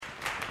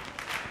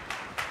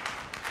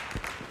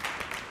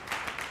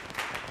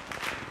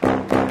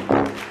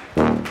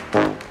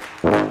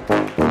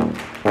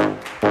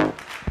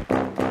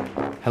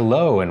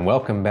Hello and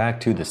welcome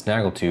back to the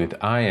Snaggletooth.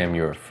 I am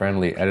your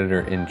friendly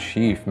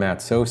editor-in-chief, Matt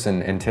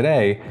Sosin, and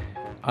today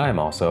I am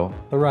also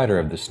the writer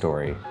of the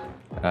story.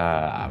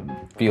 I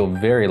feel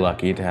very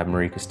lucky to have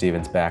Marika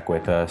Stevens back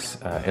with us,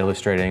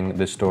 illustrating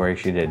the story.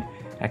 She did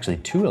actually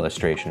 2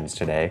 illustrations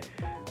today,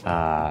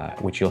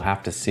 which you'll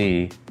have to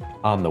see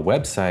on the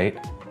website,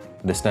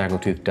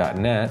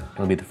 thesnaggletooth.net.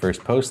 It'll be the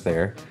first post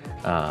there.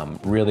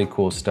 Really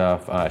cool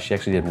stuff. She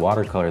actually did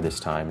watercolor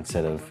this time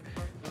instead of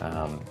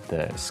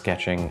the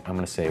sketching, I'm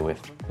gonna say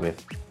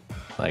with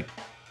like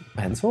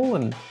pencil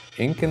and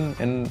ink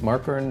and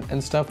marker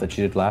and stuff that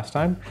she did last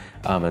time.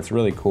 It's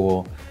really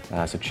cool,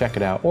 so check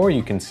it out, or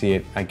you can see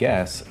it, I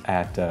guess,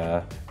 at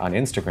on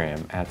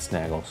Instagram at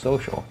Snaggle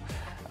Social.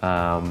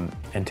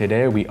 And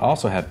today we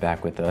also have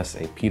back with us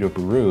a Peter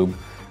Berube,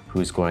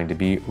 who's going to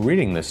be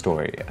reading the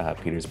story.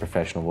 Peter's a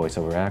professional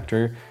voiceover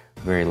actor.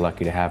 Very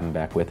lucky to have him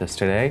back with us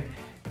today.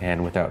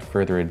 And without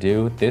further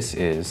ado, this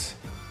is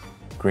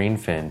Green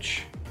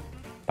Finch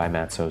by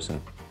Matt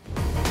Sosin.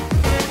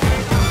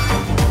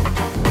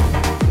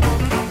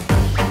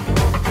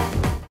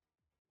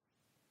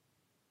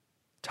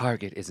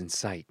 Target is in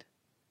sight.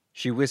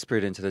 She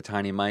whispered into the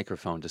tiny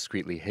microphone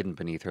discreetly hidden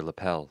beneath her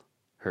lapel.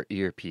 Her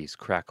earpiece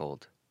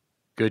crackled.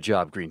 Good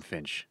job, Green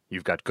Finch.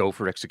 You've got go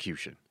for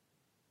execution.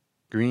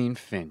 Green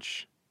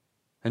Finch.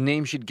 A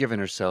name she'd given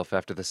herself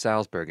after the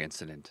Salzburg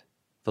incident.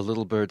 The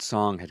little bird's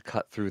song had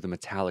cut through the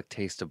metallic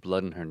taste of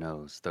blood in her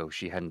nose, though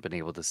she hadn't been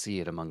able to see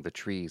it among the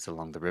trees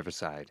along the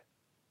riverside.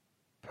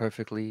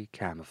 Perfectly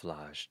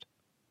camouflaged.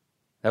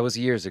 That was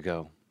years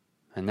ago,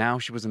 and now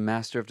she was a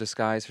master of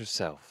disguise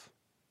herself.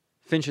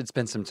 Finch had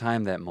spent some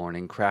time that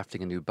morning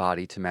crafting a new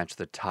body to match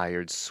the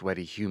tired,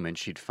 sweaty human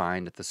she'd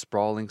find at the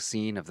sprawling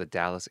scene of the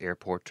Dallas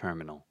airport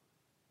terminal.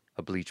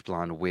 A bleach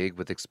blonde wig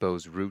with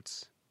exposed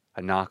roots,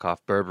 a knockoff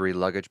Burberry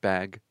luggage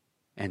bag,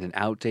 and an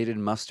outdated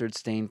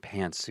mustard-stained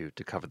pantsuit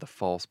to cover the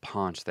false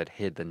paunch that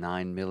hid the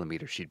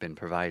 9mm she'd been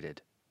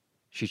provided.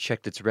 She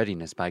checked its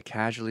readiness by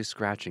casually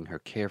scratching her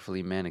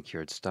carefully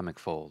manicured stomach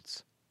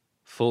folds.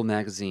 Full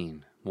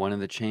magazine, one in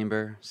the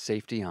chamber,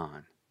 safety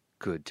on,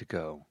 good to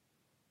go.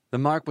 The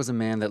mark was a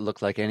man that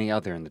looked like any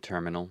other in the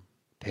terminal,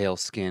 pale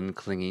skin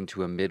clinging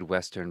to a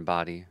Midwestern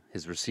body,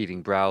 his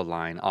receding brow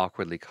line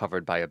awkwardly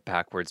covered by a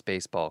backwards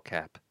baseball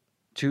cap.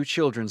 2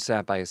 children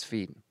sat by his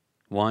feet,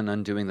 one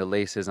undoing the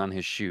laces on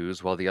his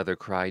shoes while the other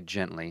cried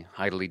gently,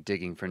 idly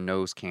digging for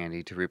nose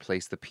candy to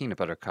replace the peanut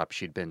butter cup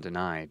she'd been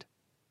denied.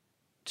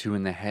 2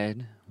 in the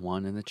head,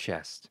 1 in the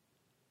chest.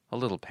 A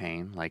little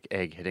pain, like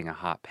egg hitting a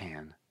hot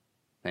pan.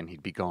 Then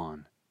he'd be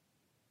gone.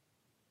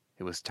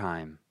 It was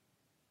time.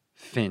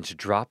 Finch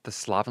dropped the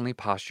slovenly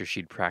posture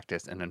she'd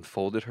practiced and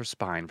unfolded her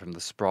spine from the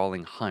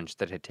sprawling hunch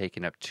that had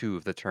taken up 2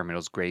 of the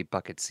terminal's gray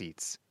bucket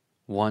seats.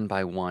 One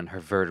by one, her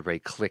vertebrae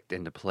clicked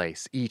into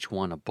place, each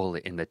one a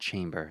bullet in the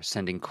chamber,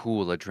 sending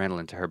cool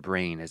adrenaline to her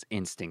brain as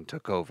instinct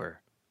took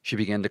over. She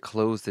began to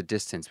close the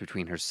distance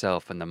between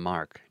herself and the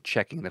mark,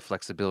 checking the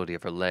flexibility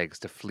of her legs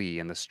to flee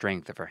and the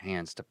strength of her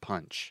hands to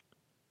punch.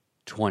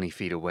 20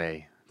 feet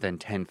away, then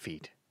 10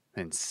 feet,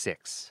 then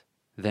 6.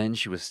 Then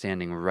she was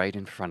standing right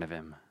in front of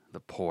him,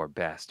 the poor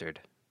bastard.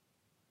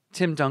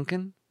 "Tim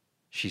Duncan?"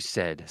 she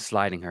said,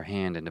 sliding her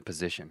hand into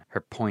position,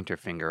 her pointer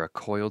finger a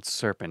coiled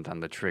serpent on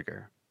the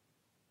trigger.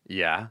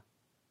 "Yeah,"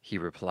 he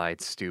replied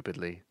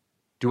stupidly.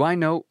 "Do I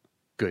know—"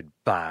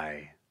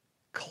 "Goodbye."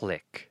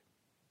 Click.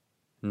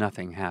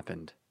 Nothing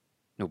happened.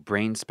 No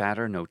brain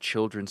spatter, no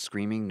children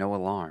screaming, no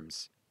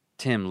alarms.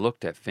 Tim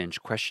looked at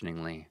Finch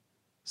questioningly.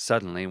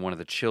 Suddenly, one of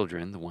the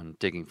children, the one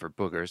digging for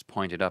boogers,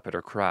 pointed up at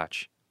her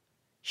crotch.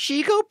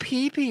 "She go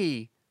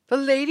pee-pee! The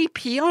lady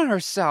pee on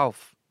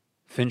herself!"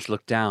 Finch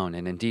looked down,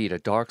 and indeed a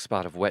dark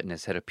spot of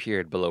wetness had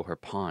appeared below her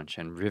paunch,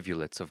 and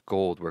rivulets of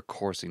gold were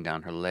coursing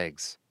down her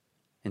legs.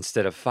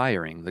 Instead of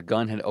firing, the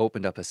gun had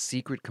opened up a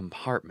secret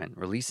compartment,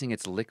 releasing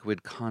its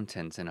liquid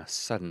contents in a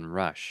sudden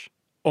rush.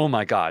 "Oh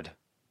my God,"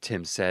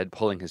 Tim said,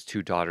 pulling his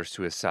 2 daughters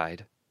to his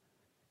side.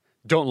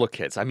 "Don't look,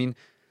 kids. I mean,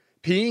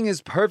 peeing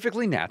is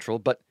perfectly natural,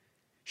 but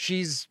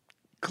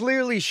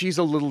clearly she's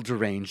a little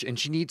deranged, and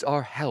she needs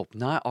our help,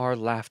 not our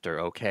laughter,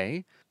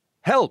 okay?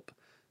 Help!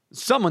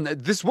 Someone,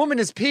 this woman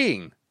is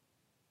peeing!"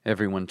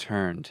 Everyone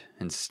turned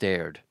and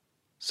stared.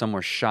 Some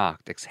were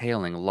shocked,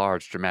 exhaling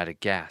large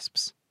dramatic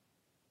gasps.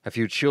 A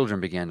few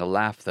children began to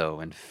laugh, though,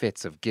 and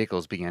fits of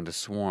giggles began to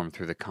swarm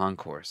through the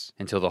concourse,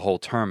 until the whole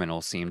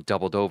terminal seemed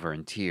doubled over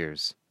in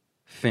tears.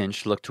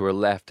 Finch looked to her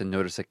left and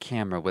noticed a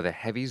camera with a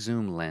heavy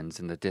zoom lens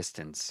in the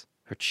distance.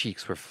 Her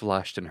cheeks were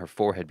flushed and her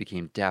forehead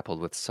became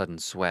dappled with sudden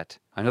sweat.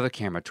 Another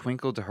camera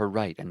twinkled to her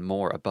right and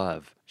more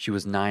above. She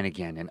was 9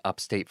 again in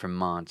upstate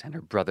Vermont, and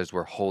her brothers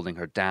were holding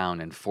her down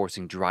and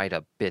forcing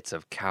dried-up bits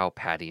of cow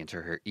patty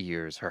into her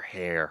ears, her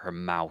hair, her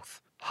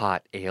mouth.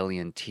 Hot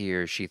alien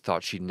tears she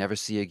thought she'd never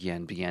see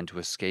again began to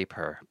escape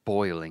her,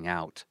 boiling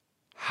out.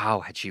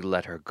 How had she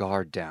let her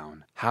guard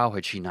down? How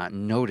had she not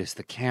noticed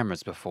the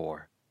cameras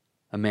before?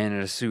 A man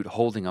in a suit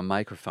holding a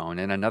microphone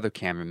and another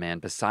cameraman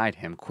beside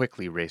him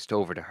quickly raced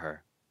over to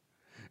her.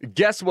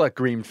 "Guess what,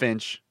 Green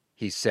Finch?"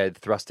 he said,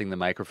 thrusting the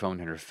microphone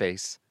in her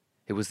face.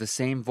 It was the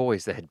same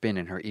voice that had been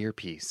in her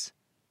earpiece.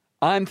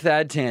 "I'm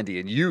Thad Tandy,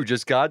 and you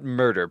just got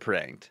murder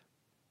pranked."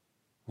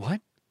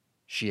 "What?"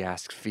 she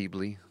asked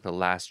feebly, the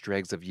last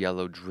dregs of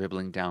yellow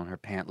dribbling down her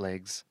pant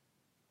legs.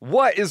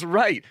 "What is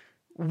right?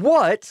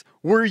 What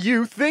were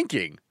you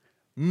thinking?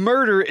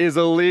 Murder is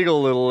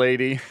illegal, little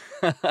lady."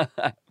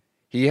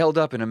 He held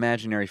up an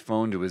imaginary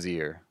phone to his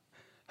ear.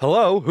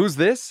 "Hello, who's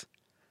this?"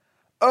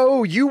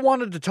 "Oh, you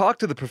wanted to talk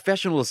to the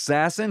professional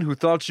assassin who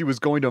thought she was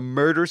going to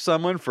murder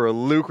someone for a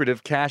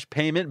lucrative cash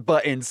payment,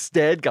 but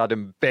instead got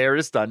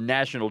embarrassed on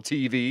national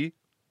TV?"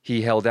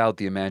 He held out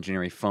the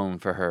imaginary phone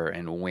for her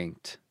and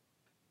winked.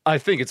 "I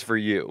think it's for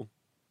you."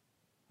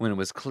 When it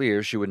was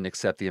clear she wouldn't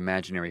accept the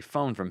imaginary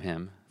phone from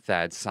him,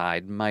 Thad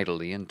sighed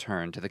mightily and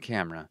turned to the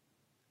camera.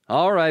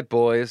 "All right,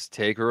 boys,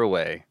 take her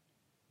away."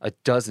 A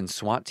dozen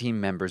SWAT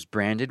team members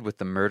branded with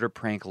the murder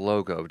prank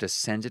logo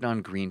descended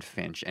on Green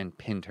Finch and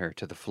pinned her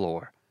to the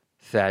floor.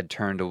 Thad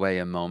turned away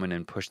a moment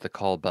and pushed the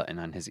call button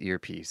on his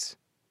earpiece.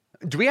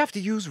 "Do we have to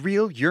use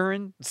real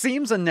urine?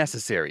 Seems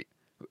unnecessary."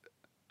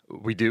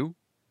 "We do?"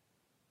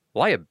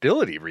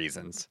 "Liability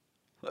reasons."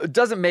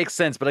 "Doesn't make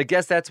sense, but I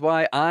guess that's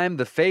why I'm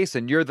the face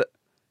and you're the..."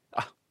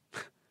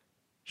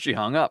 She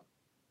hung up.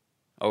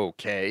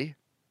 "Okay."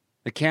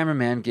 The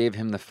cameraman gave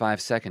him the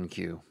 5-second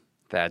cue.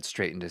 Thad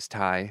straightened his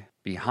tie.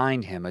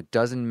 Behind him, a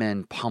dozen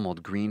men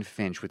pummeled Green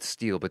Finch with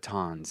steel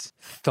batons.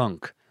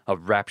 Thunk, a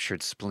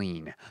ruptured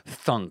spleen.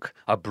 Thunk,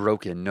 a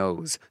broken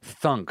nose.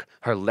 Thunk,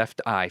 her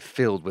left eye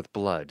filled with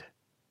blood.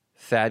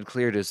 Thad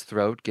cleared his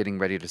throat, getting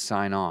ready to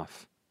sign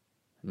off.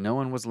 No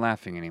one was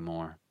laughing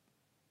anymore.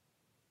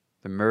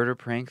 The murder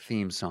prank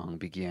theme song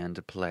began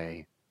to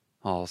play.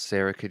 All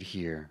Sarah could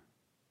hear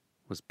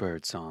was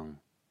birdsong.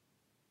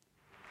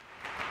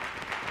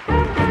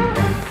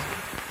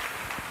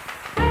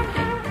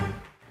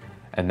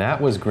 And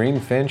that was Green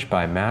Finch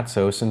by Matt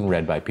Sosin,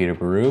 read by Peter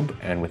Berube,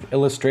 and with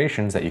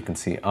illustrations that you can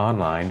see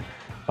online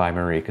by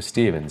Marika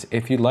Stevens.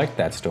 If you liked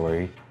that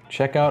story,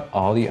 check out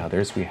all the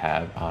others we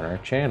have on our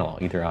channel,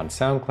 either on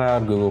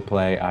SoundCloud, Google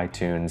Play,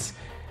 iTunes,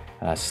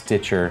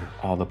 Stitcher,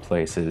 all the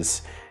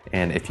places.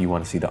 And if you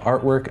want to see the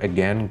artwork,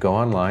 again, go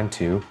online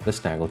to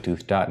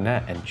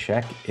thesnaggletooth.net and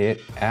check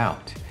it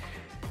out.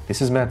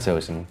 This is Matt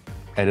Sosin,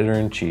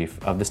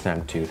 Editor-in-Chief of The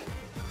Snaggletooth,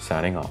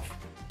 signing off.